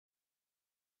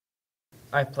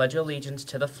I pledge allegiance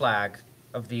to the flag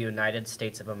of the United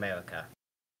States of America.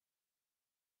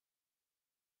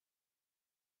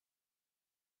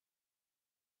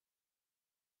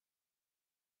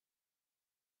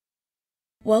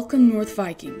 Welcome, North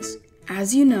Vikings.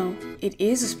 As you know, it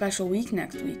is a special week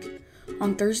next week.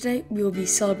 On Thursday, we will be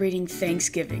celebrating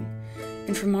Thanksgiving.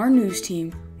 And from our news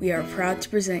team, we are proud to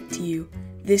present to you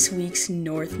this week's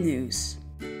North News.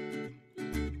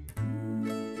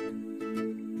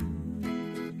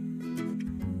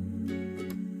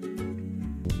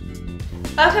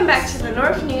 Welcome back to the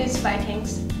North News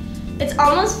Vikings. It's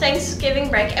almost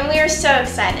Thanksgiving break and we are so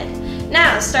excited.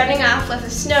 Now, starting off with a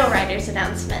Snow Riders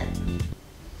announcement.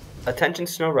 Attention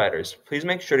Snow Riders, please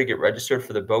make sure to get registered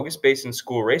for the Bogus Basin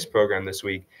School Race Program this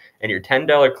week and your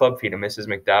 $10 club fee to Mrs.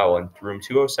 McDowell in room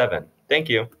 207. Thank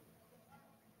you.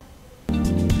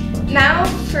 Now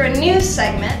for a news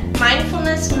segment,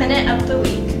 Mindfulness Minute of the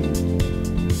Week.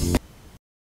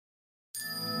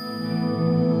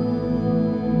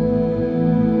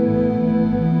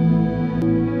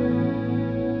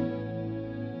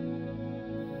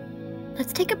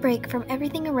 Let's take a break from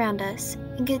everything around us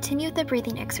and continue with the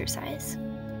breathing exercise.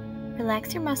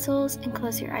 Relax your muscles and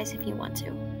close your eyes if you want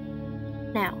to.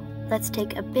 Now, let's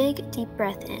take a big, deep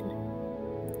breath in.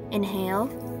 Inhale.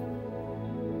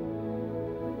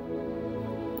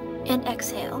 And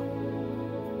exhale.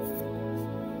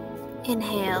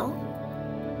 Inhale.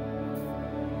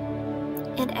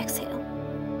 And exhale.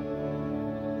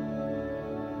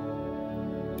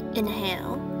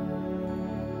 Inhale.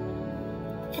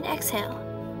 And exhale.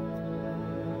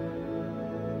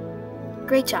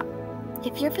 Great job.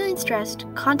 If you're feeling stressed,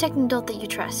 contact an adult that you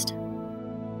trust.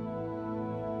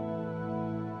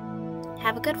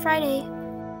 Have a good Friday.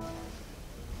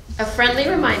 A friendly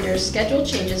reminder, schedule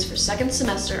changes for second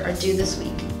semester are due this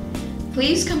week.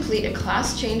 Please complete a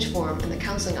class change form in the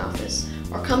counseling office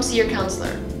or come see your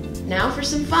counselor. Now for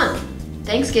some fun.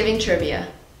 Thanksgiving trivia.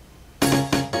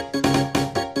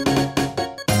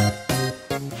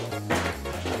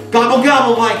 Gobble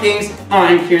gobble Vikings!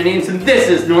 I'm Kieran Ames and this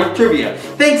is North Trivia,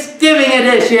 Thanksgiving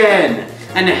edition!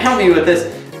 And to help me with this,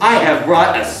 I have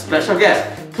brought a special guest.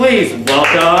 Please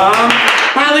welcome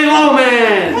Kylie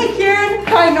Lohman! Hey Kieran!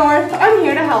 Hi North, I'm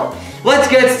here to help. Let's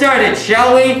get started,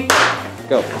 shall we?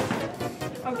 Go.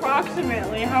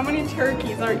 Approximately how many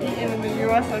turkeys are eaten in the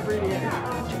US every year?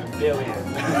 Million?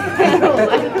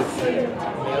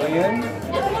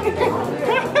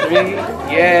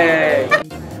 Yay!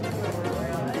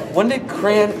 When did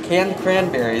canned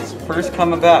cranberries first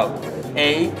come about?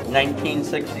 A.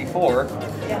 1964,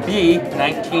 B.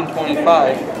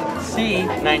 1925, C.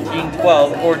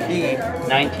 1912, or D.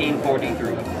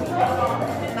 1943?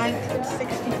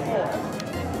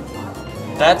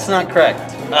 1964. That's not correct.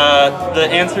 The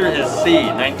answer is C.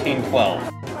 1912.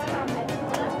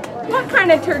 What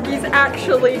kind of turkeys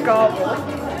actually gobble?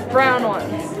 Brown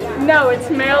ones. No, it's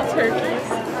male turkeys.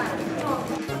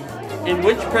 In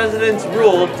which president's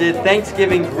rule did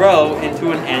Thanksgiving grow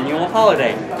into an annual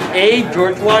holiday? A.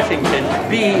 George Washington,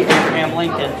 B. Abraham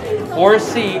Lincoln, or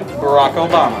C. Barack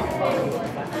Obama?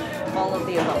 All of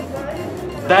the above.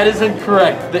 That is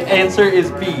incorrect. The answer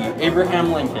is B.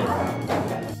 Abraham Lincoln.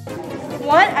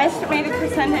 What estimated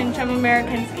percentage of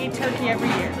Americans eat turkey every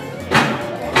year?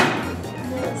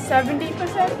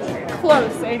 70%?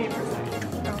 Close, 80%.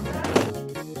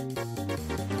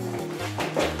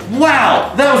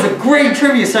 Wow! That was a great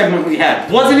trivia segment we had,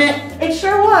 wasn't it? It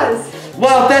sure was.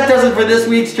 Well, that does it for this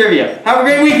week's trivia. Have a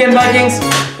great weekend, Vikings!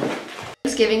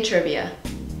 Thanksgiving trivia.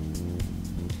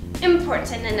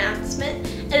 Important announcement.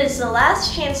 It is the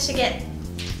last chance to get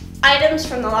items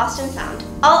from the Lost and Found.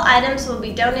 All items will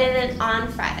be donated on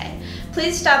Friday.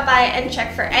 Please stop by and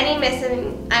check for any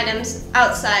missing items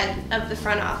outside of the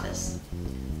front office.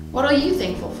 What are you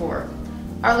thankful for?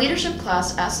 Our leadership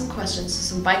class asked some questions to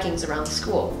some Vikings around the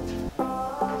school.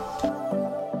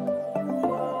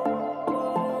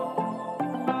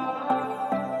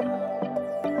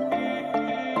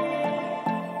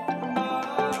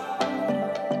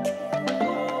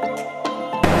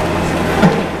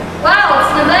 Wow,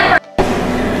 it's November!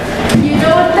 You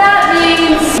know what that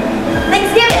means!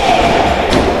 Thanksgiving!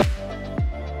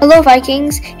 Hello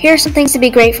Vikings, here are some things to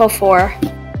be grateful for.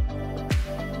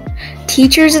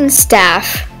 Teachers and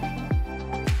staff.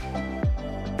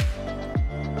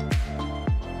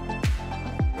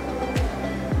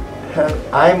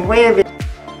 I'm Wavy.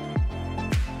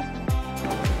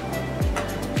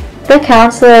 The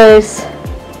counselors.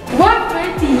 What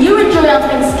food do you enjoy on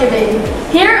Thanksgiving?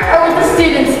 Here are what the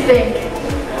students think.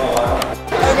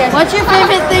 What's your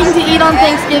favorite thing to eat on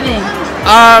Thanksgiving?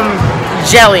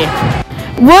 Jelly.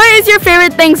 What is your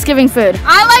favorite Thanksgiving food?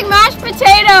 I like mashed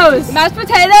potatoes. Mashed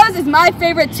potatoes is my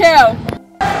favorite too.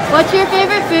 What's your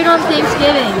favorite food on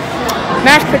Thanksgiving?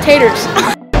 Mashed potatoes.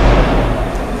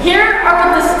 Here are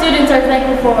what the students are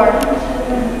thankful for.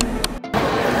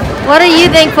 What are you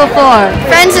thankful for?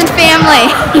 Friends and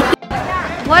family.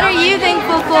 What are you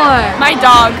thankful for? My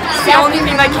dog. It's the only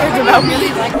thing that cares about me.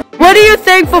 What are you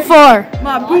thankful for?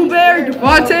 My Boo Bear,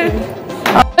 Devontae.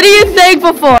 What are you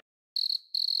thankful for?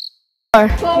 For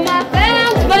my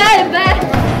fans, baby.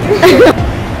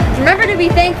 Remember to be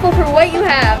thankful for what you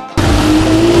have.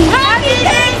 Happy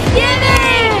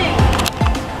Thanksgiving!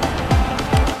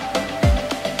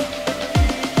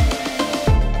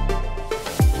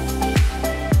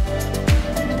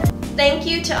 Thank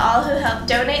you to all who helped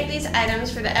donate these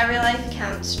items for the Every Life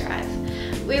Counts drive.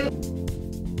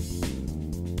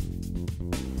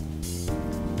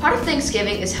 Part of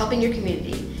Thanksgiving is helping your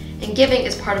community, and giving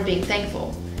is part of being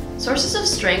thankful. Sources of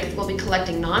Strength will be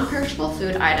collecting non-perishable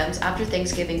food items after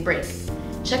Thanksgiving break.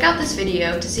 Check out this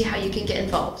video to see how you can get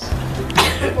involved.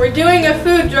 We're doing a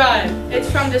food drive. It's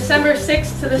from December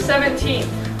 6th to the 17th.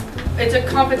 It's a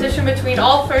competition between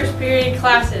all first period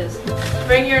classes.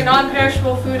 Bring your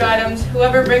non-perishable food items.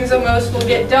 Whoever brings the most will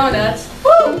get donuts.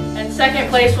 Woo! And second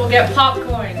place will get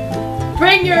popcorn.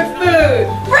 Bring your food!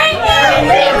 Bring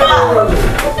your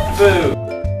Food.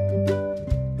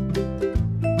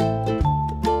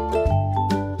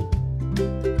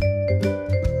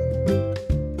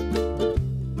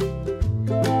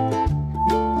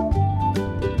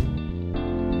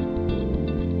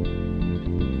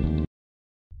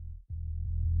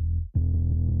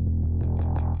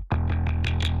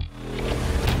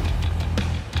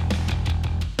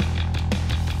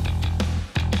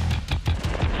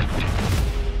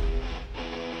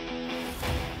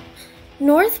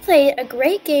 North played a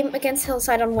great game against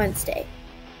Hillside on Wednesday.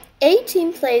 A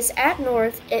team plays at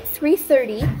North at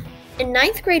 3:30 and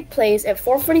 9th grade plays at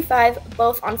 4:45,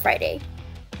 both on Friday.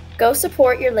 Go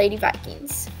support your Lady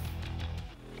Vikings.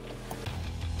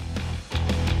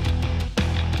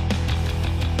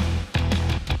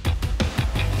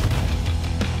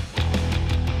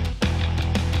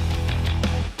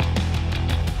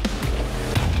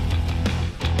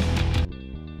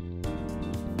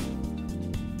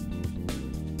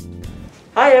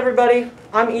 Hi everybody,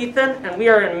 I'm Ethan and we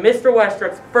are in Mr.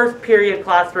 Westruck's first period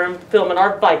classroom filming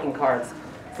our Viking cards.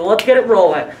 So let's get it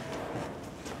rolling.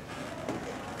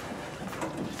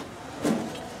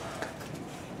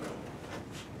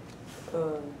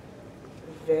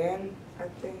 Van, I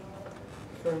think,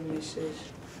 for Mrs.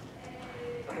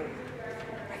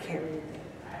 I can't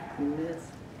remember.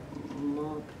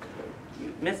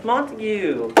 Miss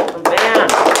Montague from Van.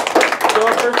 Still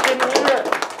our first student leader.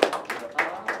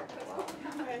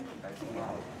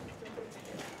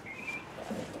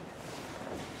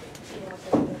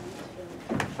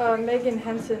 Megan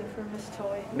Henson for Miss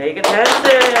Toy. Megan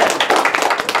Henson.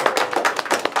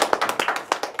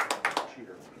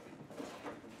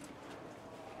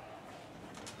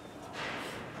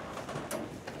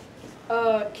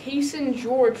 Kaysen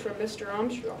George for Mr.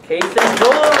 Armstrong. Kaysen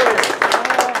George.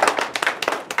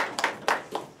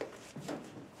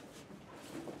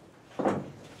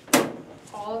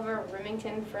 Oliver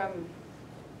Remington from,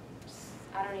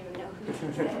 I don't even know who this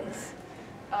is.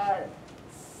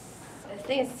 I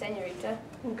think it's Senorita.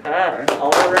 Okay,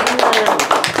 Oliver Remington.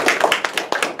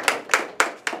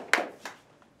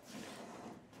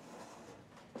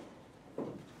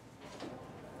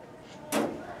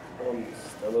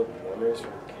 Stella Warner's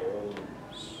from Carol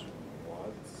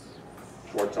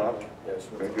Schwartzop? Yes.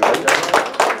 Very good.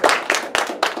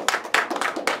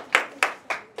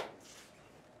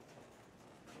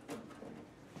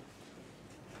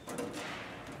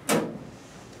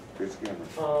 Here's the camera.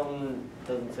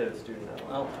 Doesn't say the student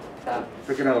now.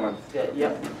 Pick another one. Yeah,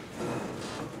 yep.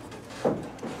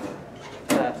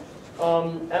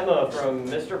 Emma from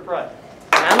Mr. Pratt.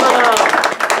 Emma!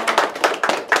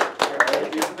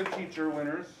 These are the teacher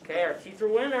winners. Okay, our teacher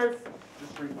winners.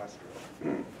 Just read last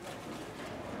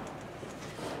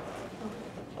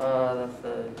That's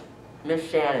the Miss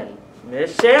Shannon.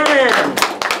 Miss Shannon!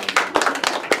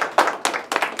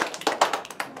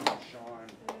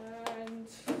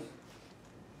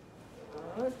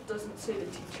 And it doesn't say the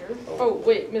teacher. Oh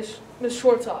wait, Miss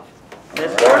Schwartzoff.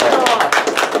 Miss Schwartzoff!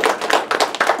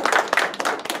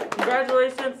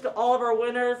 Congratulations to all of our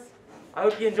winners. I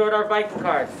hope you enjoyed our Viking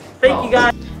cards. Thank you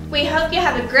guys. We hope you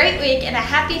have a great week and a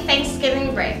happy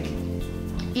Thanksgiving break.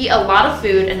 Eat a lot of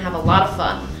food and have a lot of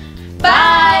fun.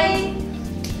 Bye!